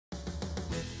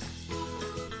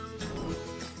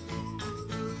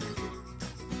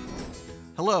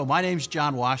Hello, my name's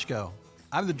John Washko.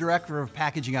 I'm the Director of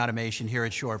Packaging Automation here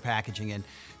at Shore Packaging, and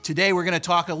today we're going to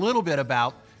talk a little bit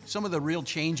about some of the real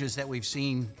changes that we've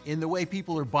seen in the way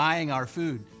people are buying our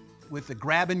food. With the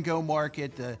grab-and-go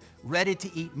market, the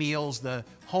ready-to-eat meals, the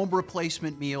home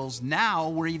replacement meals, now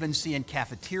we're even seeing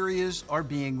cafeterias are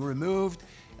being removed,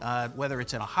 whether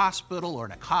it's in a hospital or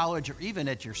in a college or even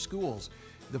at your schools.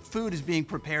 The food is being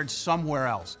prepared somewhere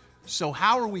else. So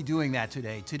how are we doing that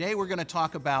today? Today we're going to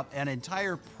talk about an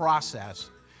entire process.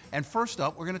 And first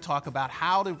up, we're going to talk about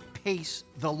how to pace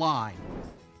the line.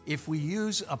 If we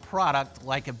use a product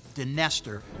like a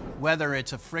denester, whether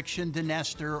it's a friction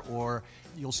denester or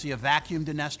you'll see a vacuum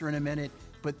denester in a minute,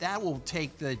 but that will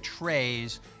take the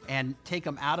trays and take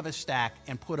them out of a stack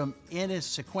and put them in a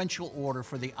sequential order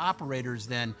for the operators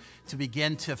then to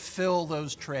begin to fill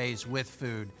those trays with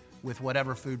food, with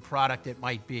whatever food product it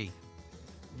might be.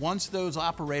 Once those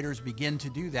operators begin to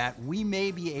do that, we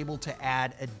may be able to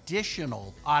add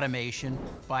additional automation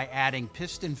by adding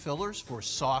piston fillers for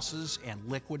sauces and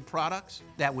liquid products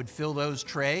that would fill those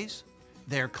trays.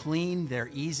 They're clean, they're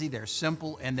easy, they're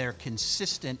simple, and they're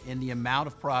consistent in the amount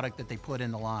of product that they put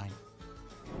in the line.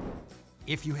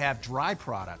 If you have dry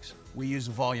products, we use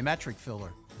a volumetric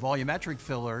filler. Volumetric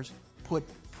fillers put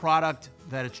product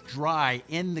that is dry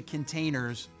in the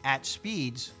containers at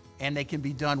speeds, and they can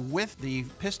be done with the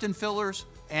piston fillers,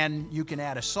 and you can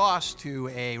add a sauce to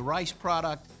a rice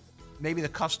product. Maybe the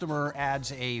customer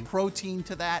adds a protein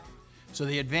to that. So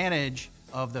the advantage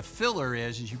of the filler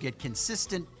is you get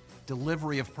consistent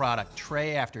delivery of product,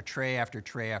 tray after tray after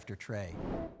tray after tray.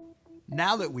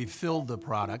 Now that we've filled the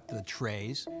product, the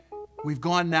trays, we've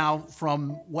gone now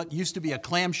from what used to be a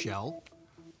clamshell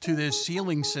to this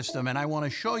sealing system, and I want to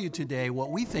show you today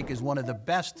what we think is one of the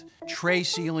best tray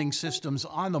sealing systems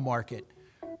on the market.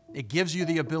 It gives you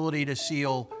the ability to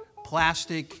seal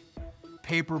plastic,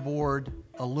 paperboard,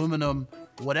 aluminum,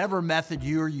 whatever method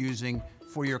you're using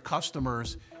for your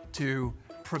customers to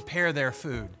prepare their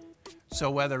food.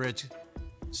 So whether it's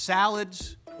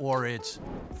salads or it's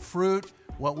fruit,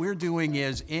 what we're doing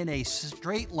is in a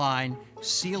straight line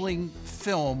sealing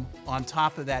film on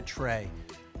top of that tray.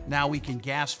 Now we can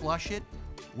gas flush it,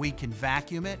 we can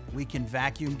vacuum it, we can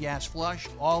vacuum gas flush,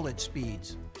 all at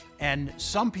speeds. And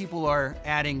some people are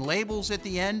adding labels at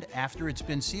the end after it's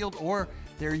been sealed, or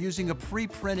they're using a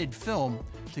pre-printed film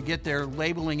to get their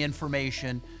labeling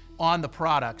information on the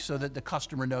product so that the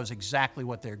customer knows exactly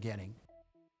what they're getting.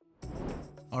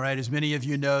 All right, as many of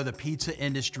you know, the pizza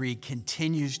industry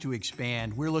continues to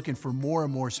expand. We're looking for more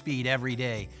and more speed every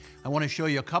day. I want to show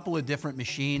you a couple of different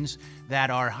machines that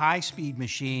are high-speed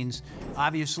machines.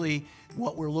 Obviously,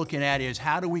 what we're looking at is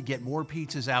how do we get more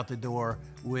pizzas out the door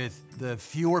with the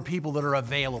fewer people that are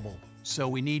available. So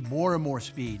we need more and more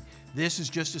speed. This is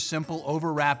just a simple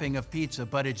overwrapping of pizza,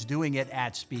 but it's doing it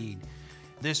at speed.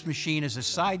 This machine is a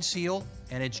side seal,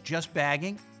 and it's just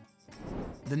bagging.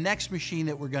 The next machine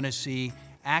that we're going to see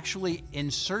actually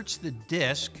inserts the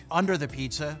disc under the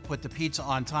pizza, put the pizza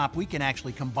on top. We can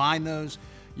actually combine those.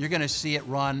 You're going to see it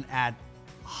run at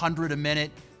 100 a minute.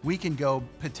 We can go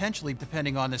potentially,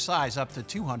 depending on the size, up to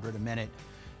 200 a minute.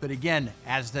 But again,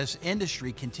 as this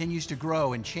industry continues to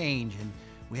grow and change, and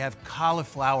we have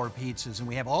cauliflower pizzas and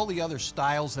we have all the other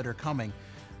styles that are coming,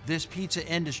 this pizza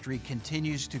industry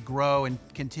continues to grow and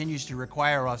continues to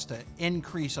require us to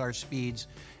increase our speeds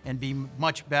and be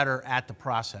much better at the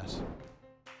process.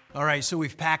 All right, so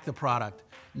we've packed the product.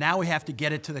 Now we have to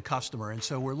get it to the customer. And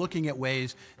so we're looking at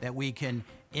ways that we can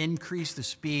increase the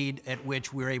speed at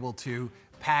which we're able to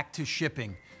pack to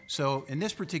shipping. So in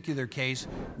this particular case,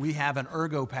 we have an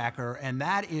ergo packer, and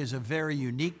that is a very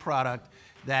unique product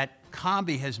that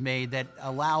Combi has made that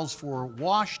allows for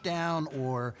wash down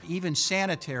or even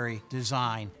sanitary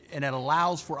design, and it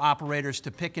allows for operators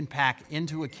to pick and pack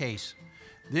into a case.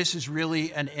 This is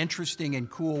really an interesting and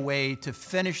cool way to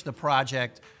finish the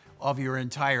project of your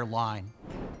entire line.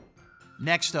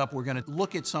 Next up, we're going to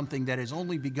look at something that has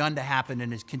only begun to happen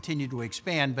and has continued to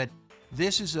expand, but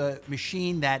this is a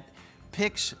machine that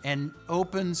picks and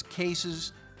opens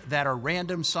cases that are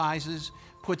random sizes,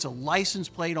 puts a license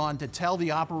plate on to tell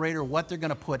the operator what they're going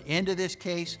to put into this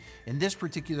case. In this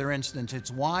particular instance,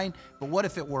 it's wine, but what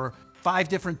if it were 5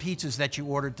 different pizzas that you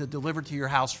ordered to deliver to your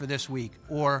house for this week,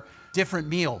 or different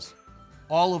meals?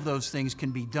 All of those things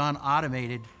can be done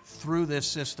automated through this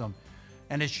system.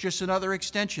 And it's just another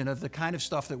extension of the kind of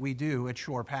stuff that we do at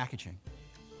Shore Packaging.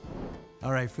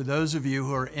 All right, for those of you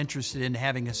who are interested in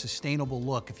having a sustainable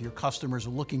look, if your customers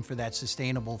are looking for that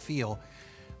sustainable feel,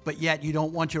 but yet you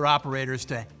don't want your operators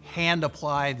to hand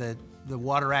apply the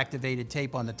water activated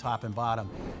tape on the top and bottom,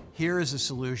 here is a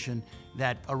solution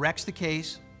that erects the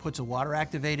case, puts a water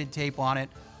activated tape on it.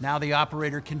 Now the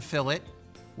operator can fill it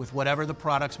with whatever the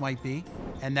products might be.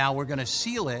 And now we're gonna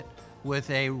seal it with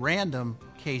a random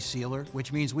case sealer,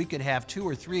 which means we could have 2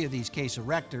 or 3 of these case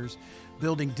erectors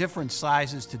building different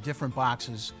sizes to different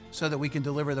boxes so that we can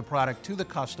deliver the product to the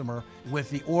customer with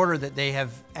the order that they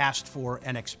have asked for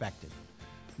and expected.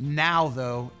 Now,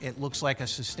 though, it looks like a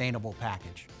sustainable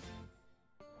package.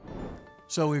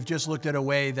 So we've just looked at a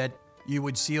way that you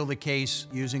would seal the case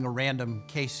using a random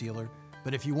case sealer,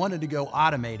 but if you wanted to go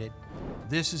automated,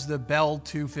 this is the Bel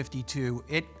 252.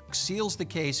 It seals the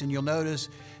case, and you'll notice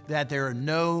that there are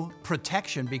no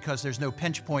protection because there's no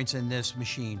pinch points in this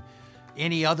machine.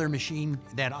 Any other machine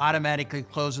that automatically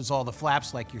closes all the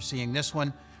flaps like you're seeing this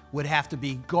one would have to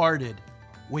be guarded.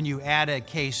 When you add a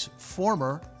case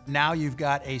former, now you've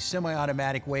got a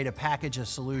semi-automatic way to package a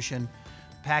solution,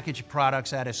 package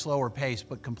products at a slower pace,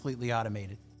 but completely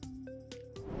automated.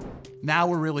 Now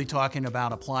we're really talking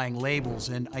about applying labels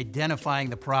and identifying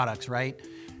the products, right?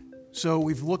 So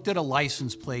we've looked at a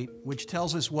license plate, which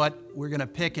tells us what we're gonna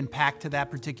pick and pack to that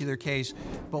particular case,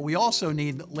 but we also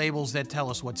need labels that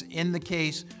tell us what's in the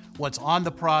case, what's on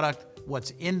the product,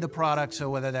 what's in the product, so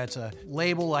whether that's a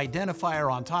label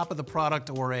identifier on top of the product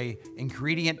or a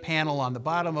ingredient panel on the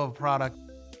bottom of a product,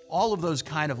 all of those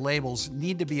kind of labels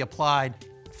need to be applied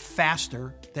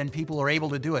faster than people are able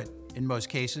to do it in most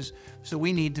cases. So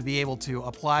we need to be able to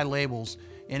apply labels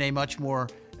in a much more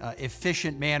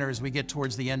efficient manner as we get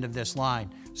towards the end of this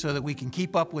line so that we can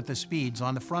keep up with the speeds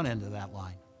on the front end of that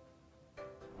line.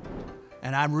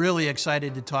 And I'm really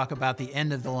excited to talk about the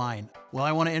end of the line. Well,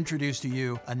 I want to introduce to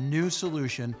you a new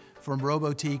solution from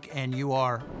Robotiq and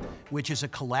UR, which is a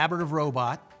collaborative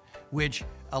robot which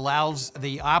allows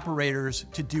the operators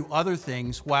to do other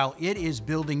things while it is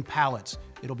building pallets.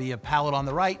 It'll be a pallet on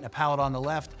the right and a pallet on the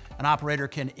left. An operator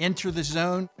can enter the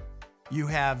zone. You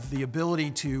have the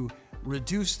ability to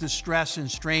reduce the stress and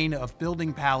strain of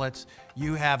building pallets.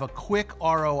 You have a quick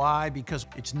ROI because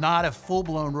it's not a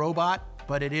full-blown robot,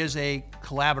 but it is a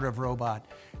collaborative robot.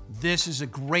 This is a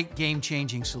great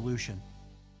game-changing solution.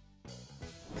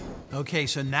 Okay,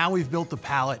 so now we've built the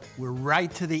pallet. We're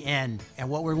right to the end. And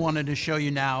what we wanted to show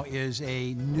you now is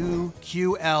a new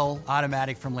QL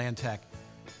automatic from Lantech.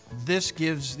 This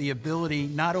gives the ability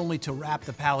not only to wrap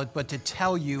the pallet, but to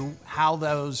tell you how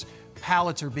those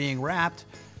pallets are being wrapped,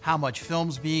 how much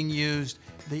film's being used.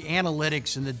 The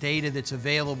analytics and the data that's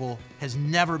available has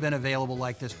never been available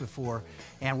like this before.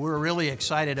 And we're really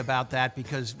excited about that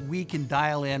because we can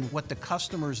dial in what the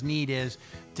customer's need is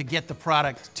to get the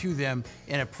product to them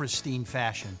in a pristine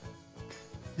fashion.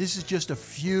 This is just a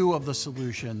few of the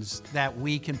solutions that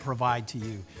we can provide to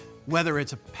you. Whether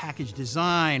it's a package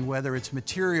design, whether it's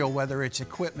material, whether it's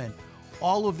equipment,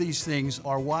 all of these things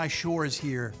are why Shore is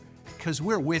here, because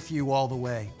we're with you all the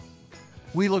way.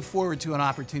 We look forward to an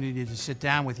opportunity to sit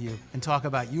down with you and talk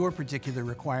about your particular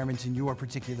requirements and your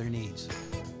particular needs.